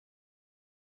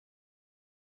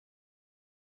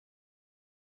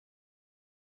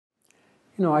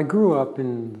I grew up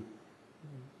in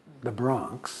the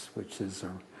Bronx, which is,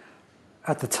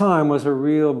 at the time, was a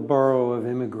real borough of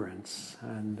immigrants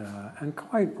and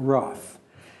quite rough.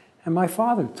 And my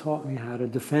father taught me how to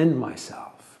defend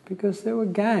myself because there were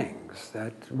gangs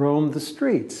that roamed the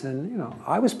streets. And,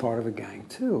 I was part of a gang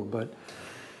too, but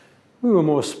we were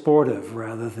more sportive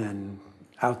rather than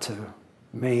out to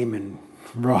maim and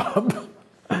rob.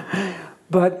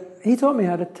 But he taught me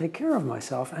how to take care of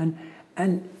myself.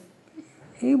 And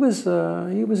he was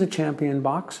a champion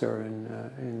boxer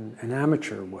in an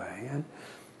amateur way.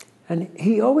 And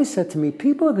he always said to me,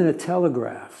 people are going to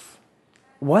telegraph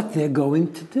what they're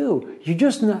going to do. You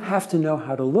just have to know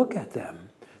how to look at them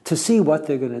to see what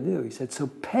they're going to do. He said, so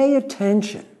pay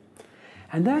attention.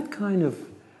 And that kind of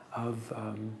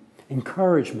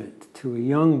encouragement to a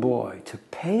young boy to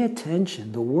pay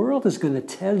attention, the world is going to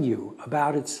tell you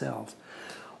about itself,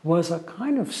 was a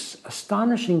kind of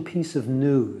astonishing piece of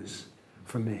news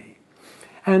for me.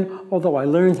 And although I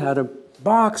learned how to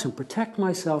box and protect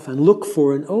myself and look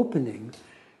for an opening,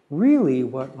 really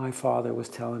what my father was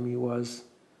telling me was,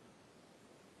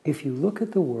 if you look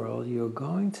at the world, you're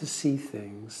going to see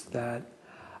things that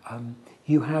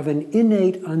you have an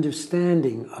innate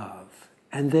understanding of,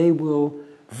 and they will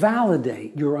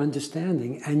validate your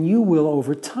understanding, and you will,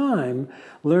 over time,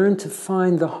 learn to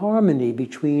find the harmony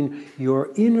between your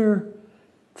inner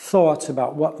thoughts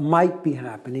about what might be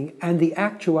happening and the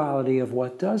actuality of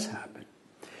what does happen.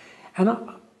 And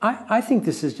I think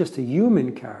this is just a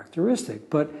human characteristic,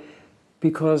 but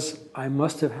because I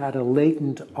must have had a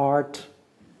latent art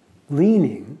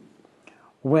leaning,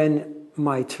 when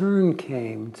my turn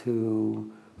came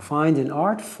to find an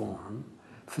art form,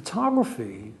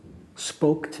 photography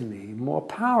spoke to me more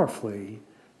powerfully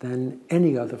than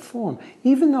any other form.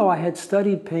 Even though I had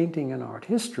studied painting and art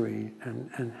history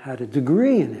and had a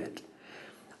degree in it,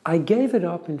 I gave it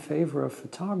up in favor of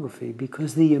photography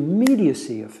because the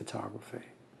immediacy of photography,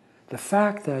 the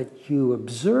fact that you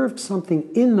observed something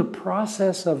in the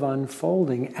process of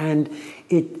unfolding and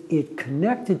it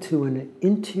connected to an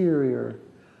interior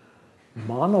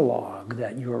monologue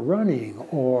that you're running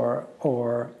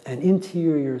or an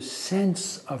interior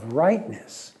sense of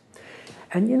rightness.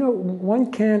 And one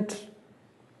can't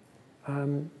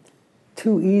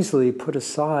too easily put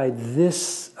aside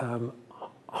this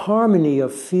harmony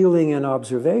of feeling and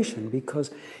observation,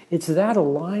 because it's that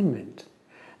alignment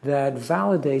that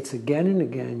validates again and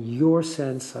again your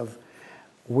sense of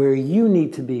where you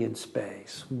need to be in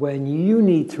space, when you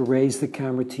need to raise the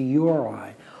camera to your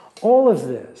eye. All of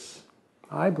this,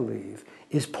 I believe,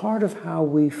 is part of how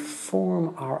we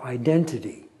form our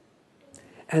identity.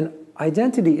 And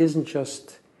identity isn't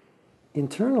just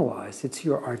internalized, it's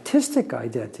your artistic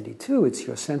identity too. It's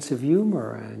your sense of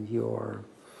humor and your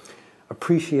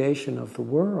appreciation of the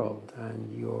world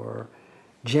and your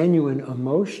genuine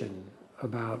emotion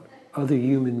about other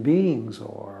human beings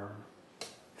or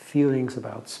feelings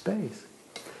about space.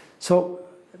 So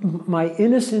my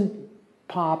innocent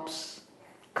pop's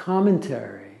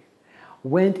commentary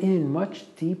went in much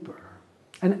deeper.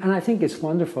 And I think it's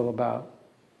wonderful about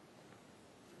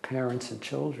parents and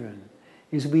children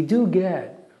is we do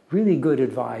get really good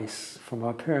advice from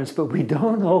our parents, but we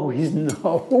don't always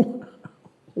know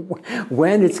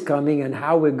when it's coming and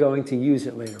how we're going to use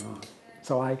it later on.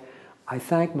 So I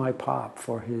thank my pop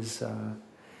for his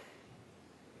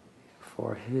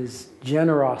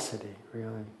generosity,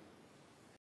 really.